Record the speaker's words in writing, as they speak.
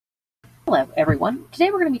Hello, everyone. Today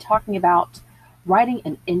we're going to be talking about writing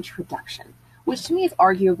an introduction, which to me is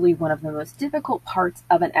arguably one of the most difficult parts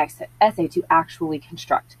of an essay to actually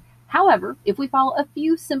construct. However, if we follow a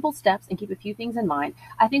few simple steps and keep a few things in mind,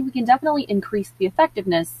 I think we can definitely increase the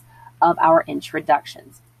effectiveness of our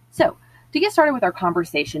introductions. So, to get started with our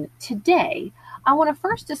conversation today, I want to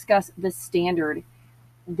first discuss the standard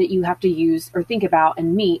that you have to use or think about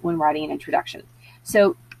and meet when writing an introduction.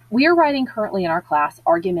 So, we are writing currently in our class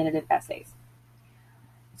argumentative essays.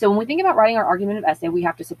 So when we think about writing our argumentative essay, we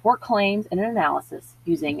have to support claims in an analysis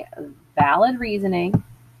using valid reasoning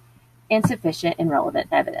and sufficient and relevant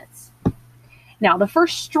evidence. Now, the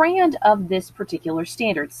first strand of this particular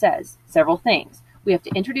standard says several things. We have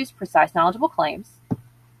to introduce precise, knowledgeable claims.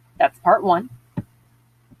 That's part one.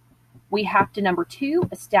 We have to, number two,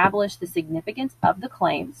 establish the significance of the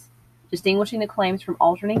claims, distinguishing the claims from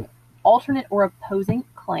alternate or opposing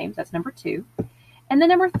claims. That's number two. And then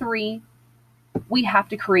number three, we have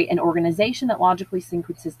to create an organization that logically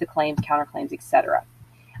sequences the claims, counterclaims, etc.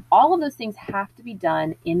 All of those things have to be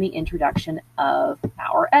done in the introduction of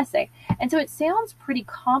our essay. And so it sounds pretty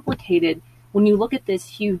complicated when you look at this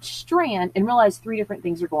huge strand and realize three different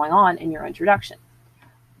things are going on in your introduction.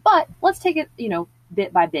 But let's take it,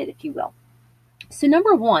 bit by bit, if you will. So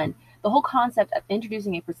number one, the whole concept of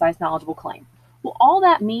introducing a precise, knowledgeable claim. Well, all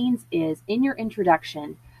that means is in your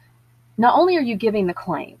introduction, not only are you giving the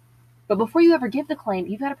claim, but before you ever give the claim,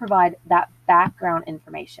 you've got to provide that background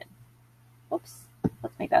information. Oops,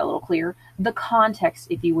 let's make that a little clearer. The context,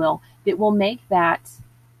 if you will, that will make that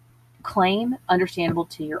claim understandable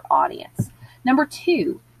to your audience. Number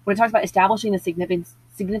two, when it talks about establishing the significance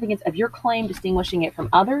of your claim, distinguishing it from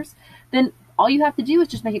others, then all you have to do is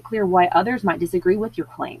just make it clear why others might disagree with your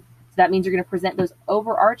claim. So that means you're going to present those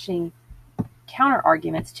overarching counter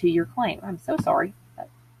arguments to your claim. I'm so sorry. Let's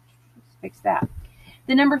fix that.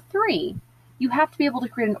 Then number three, you have to be able to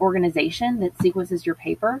create an organization that sequences your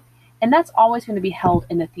paper, and that's always going to be held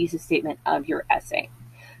in the thesis statement of your essay.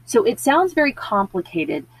 So it sounds very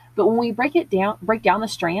complicated, but when we break down the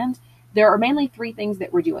strand, there are mainly three things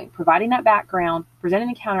that we're doing: providing that background, presenting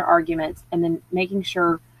the counter arguments, and then making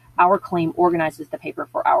sure our claim organizes the paper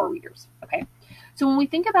for our readers. Okay. So when we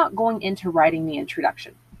think about going into writing the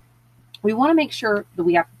introduction, we want to make sure that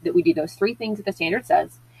we do those three things that the standard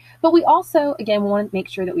says, but we also, again, want to make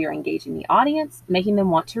sure that we are engaging the audience, making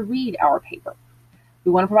them want to read our paper.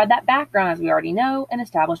 We want to provide that background, as we already know, and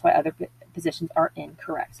establish why other positions are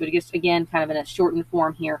incorrect. So to just, again, kind of in a shortened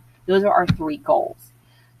form here, those are our three goals.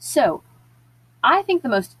 So I think the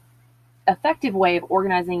most effective way of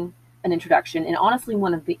organizing an introduction, and honestly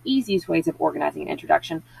one of the easiest ways of organizing an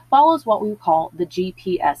introduction, follows what we call the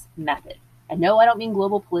GPS method. And no, I don't mean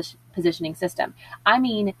global positioning system. I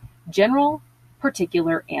mean general,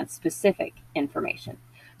 particular, and specific information.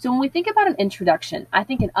 So when we think about an introduction, I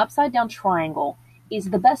think an upside down triangle is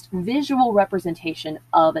the best visual representation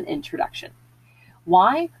of an introduction.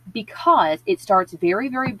 Why? Because it starts very,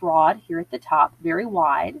 very broad here at the top, very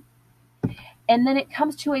wide, and then it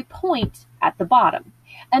comes to a point at the bottom.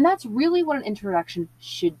 And that's really what an introduction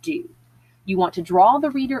should do. You want to draw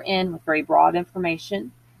the reader in with very broad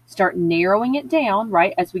information, start narrowing it down,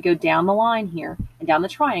 right, as we go down the line here and down the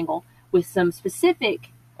triangle with some specific,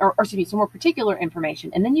 some more particular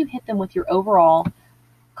information, and then you hit them with your overall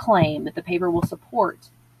claim that the paper will support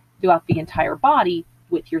throughout the entire body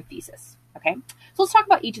with your thesis, okay? So let's talk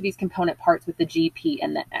about each of these component parts with the G, P,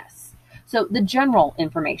 and the S. So the general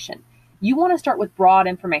information. You want to start with broad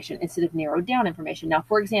information instead of narrowed down information. Now,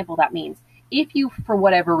 for example, that means if you, for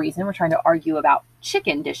whatever reason, were trying to argue about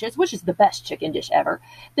chicken dishes, which is the best chicken dish ever,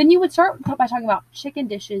 then you would start by talking about chicken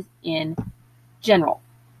dishes in general.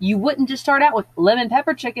 You wouldn't just start out with lemon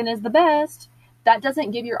pepper chicken is the best. That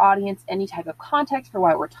doesn't give your audience any type of context for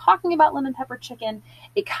why we're talking about lemon pepper chicken.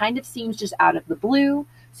 It kind of seems just out of the blue.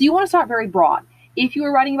 So you want to start very broad. If you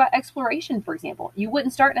were writing about exploration, for example, you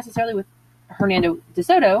wouldn't start necessarily with Hernando de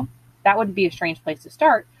Soto. That would be a strange place to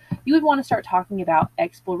start. You would want to start talking about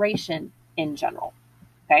exploration in general.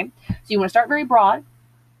 Okay, so you want to start very broad.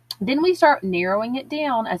 Then we start narrowing it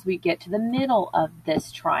down as we get to the middle of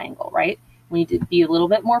this triangle, right? We need to be a little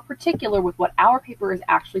bit more particular with what our paper is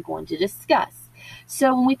actually going to discuss.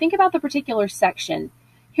 So when we think about the particular section,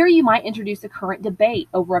 here you might introduce a current debate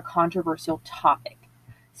over a controversial topic.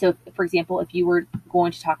 So, for example, if you were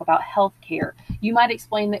going to talk about healthcare, you might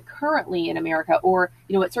explain that currently in America, or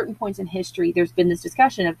at certain points in history, there's been this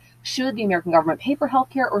discussion of should the American government pay for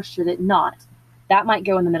healthcare or should it not? That might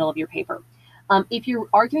go in the middle of your paper. If you're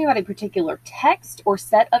arguing about a particular text or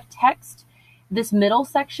set of text, this middle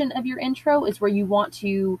section of your intro is where you want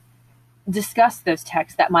to discuss those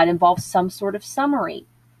texts that might involve some sort of summary.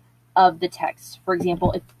 of the text. For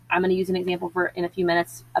example, if I'm going to use an example in a few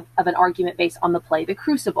minutes of an argument based on the play The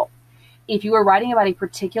Crucible. If you are writing about a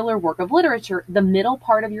particular work of literature, the middle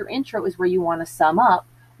part of your intro is where you want to sum up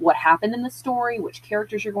what happened in the story, which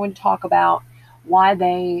characters you're going to talk about, why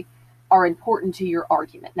they are important to your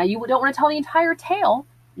argument. Now, you don't want to tell the entire tale.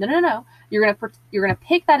 No. You're going to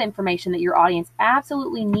pick that information that your audience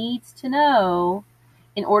absolutely needs to know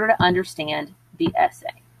in order to understand the essay.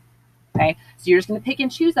 Okay, so you're just going to pick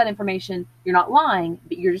and choose that information. You're not lying,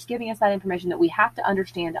 but you're just giving us that information that we have to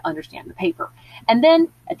understand the paper. And then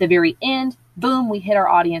at the very end, boom, we hit our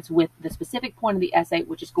audience with the specific point of the essay,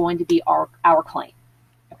 which is going to be our claim.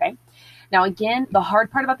 Okay, now again, the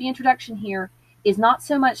hard part about the introduction here is not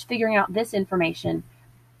so much figuring out this information,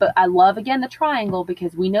 but I love, again, the triangle,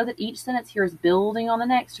 because we know that each sentence here is building on the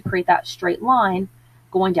next to create that straight line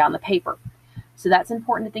going down the paper. So that's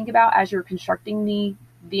important to think about as you're constructing the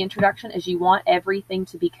introduction, is you want everything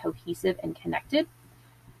to be cohesive and connected.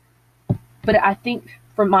 But I think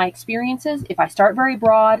from my experiences, if I start very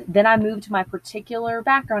broad, then I move to my particular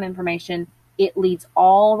background information, it leads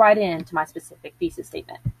all right into my specific thesis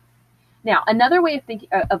statement. Now, another way of thinking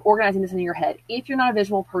of organizing this in your head, if you're not a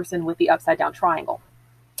visual person with the upside down triangle,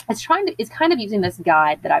 is kind of using this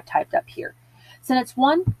guide that I've typed up here. Sentence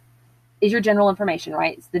 1 is your general information,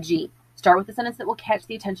 right? It's the G. Start with the sentence that will catch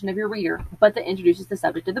the attention of your reader, but that introduces the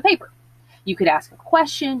subject of the paper. You could ask a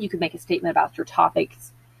question. You could make a statement about your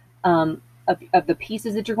topics of the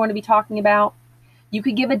pieces that you're going to be talking about. You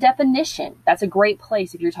could give a definition. That's a great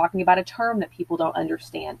place if you're talking about a term that people don't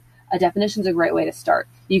understand. A definition is a great way to start.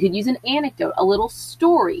 You could use an anecdote, a little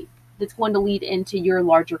story that's going to lead into your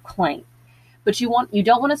larger claim. But you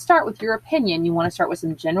don't want to start with your opinion. You want to start with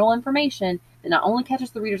some general information that not only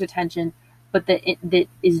catches the reader's attention, but that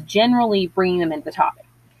is generally bringing them into the topic.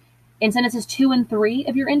 In sentences 2 and 3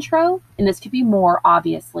 of your intro, and this could be more,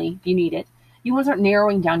 obviously, if you need it, you want to start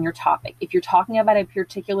narrowing down your topic. If you're talking about a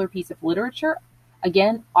particular piece of literature,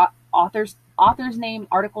 again, author's name,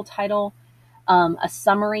 article title, a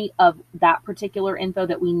summary of that particular info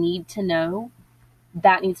that we need to know,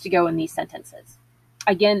 that needs to go in these sentences.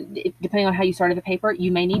 Again, depending on how you started the paper,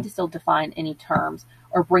 you may need to still define any terms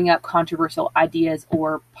or bring up controversial ideas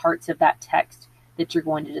or parts of that text that you're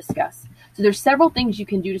going to discuss. So there's several things you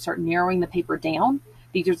can do to start narrowing the paper down.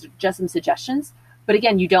 These are just some suggestions. But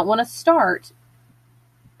again, you don't want to start,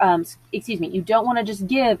 you don't want to just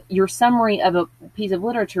give your summary of a piece of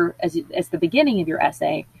literature as the beginning of your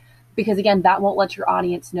essay, because again, that won't let your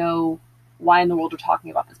audience know why in the world you're talking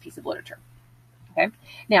about this piece of literature. Okay.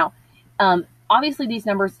 Now, obviously these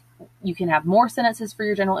numbers, you can have more sentences for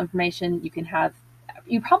your general information.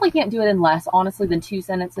 You probably can't do it in less, honestly, than 2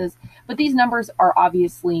 sentences, but these numbers are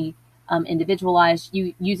obviously individualized.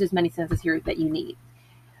 You use as many sentences here that you need.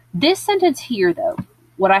 This sentence here, though,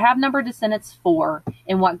 what I have numbered as sentence 4,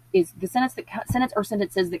 and what is the sentence or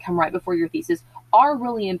sentences that come right before your thesis are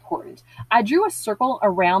really important. I drew a circle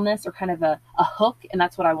around this, or kind of a hook, and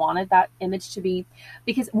that's what I wanted that image to be,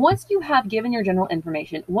 because once you have given your general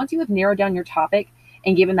information, once you have narrowed down your topic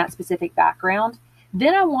and given that specific background,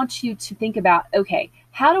 then I want you to think about, okay,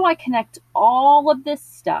 how do I connect all of this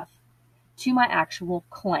stuff to my actual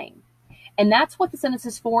claim? And that's what the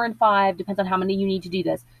sentences 4 and 5, depends on how many you need to do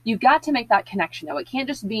this. You've got to make that connection, though. It can't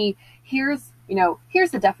just be, here's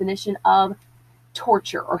the definition of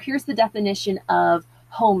torture, or here's the definition of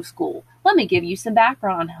homeschool. Let me give you some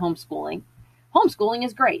background on homeschooling. Homeschooling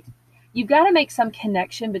is great. You've got to make some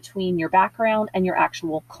connection between your background and your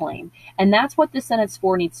actual claim. And that's what the sentence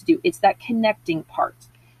 4 needs to do. It's that connecting part.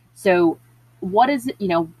 So what is it,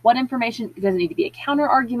 what information, does it need to be a counter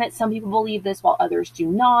argument? Some people believe this while others do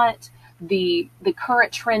not. The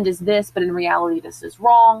current trend is this, but in reality, this is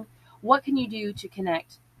wrong. What can you do to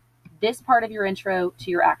connect this part of your intro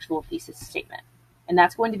to your actual thesis statement? And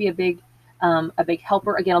that's going to be a big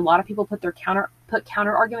helper. Again, a lot of people put counter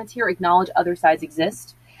arguments here, acknowledge other sides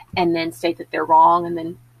exist, and then state that they're wrong, and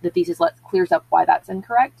then the thesis clears up why that's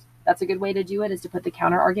incorrect. That's a good way to do it, is to put the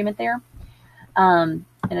counter argument there and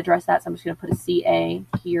address that. So I'm just going to put a CA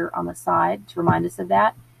here on the side to remind us of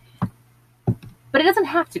that. But it doesn't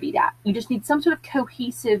have to be that. You just need some sort of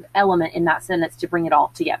cohesive element in that sentence to bring it all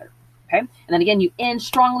together. Okay? And then again, you end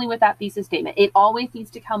strongly with that thesis statement. It always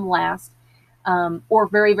needs to come last, or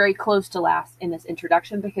very, very close to last in this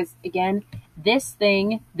introduction, because again, this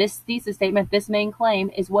thesis statement, this main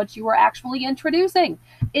claim is what you are actually introducing.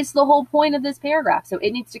 It's the whole point of this paragraph. So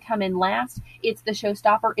it needs to come in last. It's the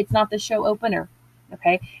showstopper. It's not the show opener.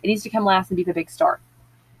 Okay? It needs to come last and be the big star.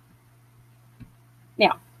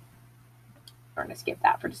 Now, we're going to skip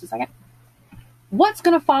that for just a second. What's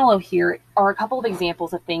going to follow here are a couple of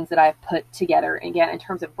examples of things that I've put together, again, in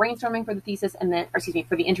terms of brainstorming for the thesis and then,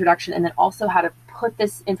 for the introduction, and then also how to put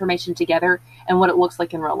this information together and what it looks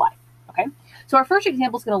like in real life. Okay. So our first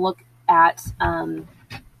example is going to look at some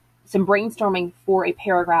brainstorming for a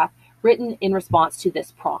paragraph written in response to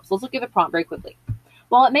this prompt. So let's look at the prompt very quickly.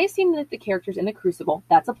 While it may seem that the characters in The Crucible,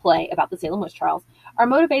 that's a play about the Salem witch trials, are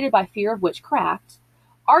motivated by fear of witchcraft,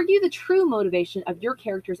 argue the true motivation of your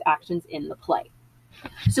character's actions in the play.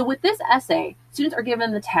 So with this essay, students are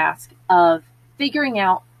given the task of figuring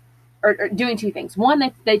out or doing two things. One,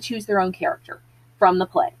 they choose their own character from the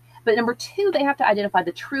play. But number two, they have to identify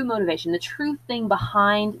the true motivation, the true thing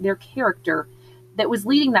behind their character that was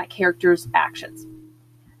leading that character's actions.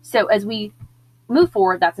 So as we move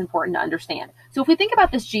forward, that's important to understand. So if we think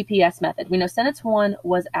about this GPS method, we know sentence one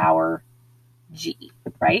was our G,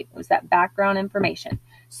 right? It was that background information.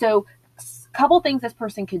 So a couple things this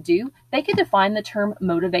person could do. They could define the term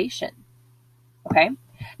motivation. Okay.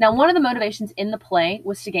 Now, one of the motivations in the play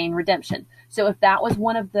was to gain redemption. So if that was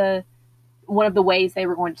one of the ways they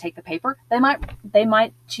were going to take the paper, they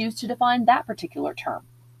might choose to define that particular term.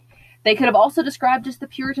 They could have also described just the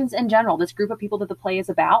Puritans in general, this group of people that the play is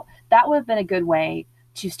about. That would have been a good way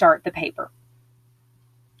to start the paper.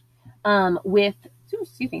 They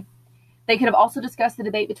could have also discussed the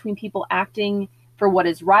debate between people acting for what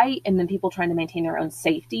is right and then people trying to maintain their own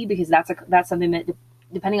safety, because that's something that,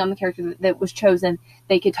 depending on the character that was chosen,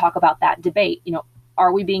 they could talk about that debate.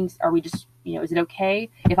 Are we just, is it okay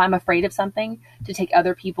if I'm afraid of something to take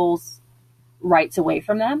other people's rights away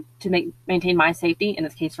from them to maintain my safety, in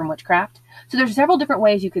this case from witchcraft? So there's several different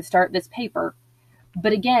ways you could start this paper.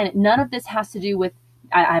 But again, none of this has to do with,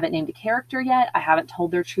 I haven't named a character yet. I haven't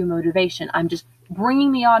told their true motivation. I'm just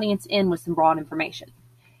bringing the audience in with some broad information.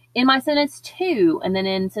 In my sentence 2, and then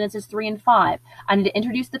in sentences 3 and 5, I need to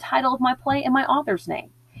introduce the title of my play and my author's name.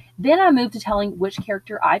 Then I move to telling which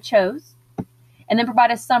character I chose, and then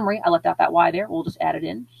provide a summary. I left out that Y there. We'll just add it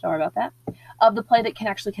in. Sorry about that. Of the play that can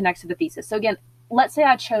actually connect to the thesis. So again, let's say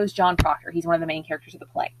I chose John Proctor. He's one of the main characters of the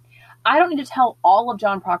play. I don't need to tell all of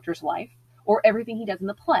John Proctor's life or everything he does in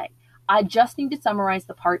the play. I just need to summarize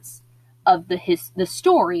the parts of the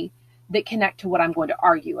story that connect to what I'm going to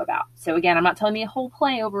argue about. So again, I'm not telling me a whole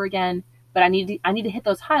play over again, but I need to hit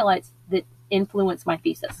those highlights that influence my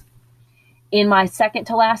thesis. In my second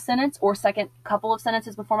to last sentence or second couple of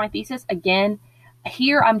sentences before my thesis, again,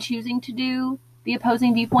 here I'm choosing to do the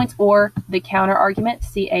opposing viewpoints or the counter argument,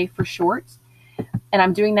 CA for short. And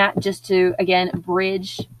I'm doing that just to, again,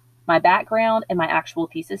 bridge my background and my actual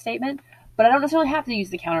thesis statement. But I don't necessarily have to use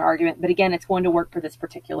the counter argument, but again, it's going to work for this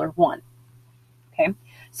particular one. Okay.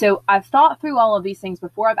 So I've thought through all of these things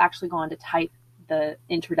before I've actually gone to type the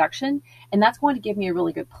introduction, and that's going to give me a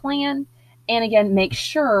really good plan. And again, make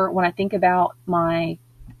sure when I think about my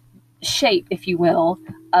shape, if you will,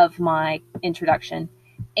 of my introduction,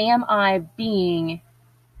 am I being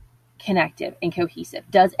connective and cohesive?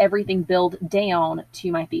 Does everything build down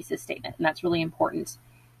to my thesis statement? And that's really important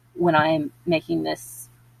when I'm making this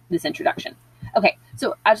introduction. Okay,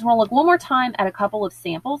 so I just want to look one more time at a couple of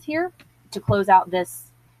samples here to close out this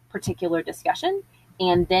particular discussion,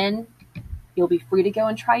 and then you'll be free to go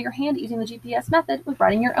and try your hand using the GPS method with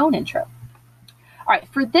writing your own intro. All right,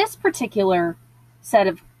 for this particular set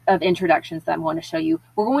of introductions that I'm going to show you,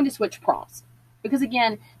 we're going to switch prompts. Because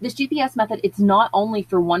again, this GPS method, it's not only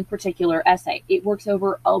for one particular essay. It works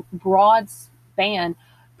over a broad span.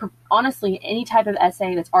 Honestly, any type of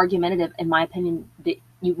essay that's argumentative, in my opinion, that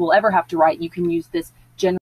you will ever have to write, you can use this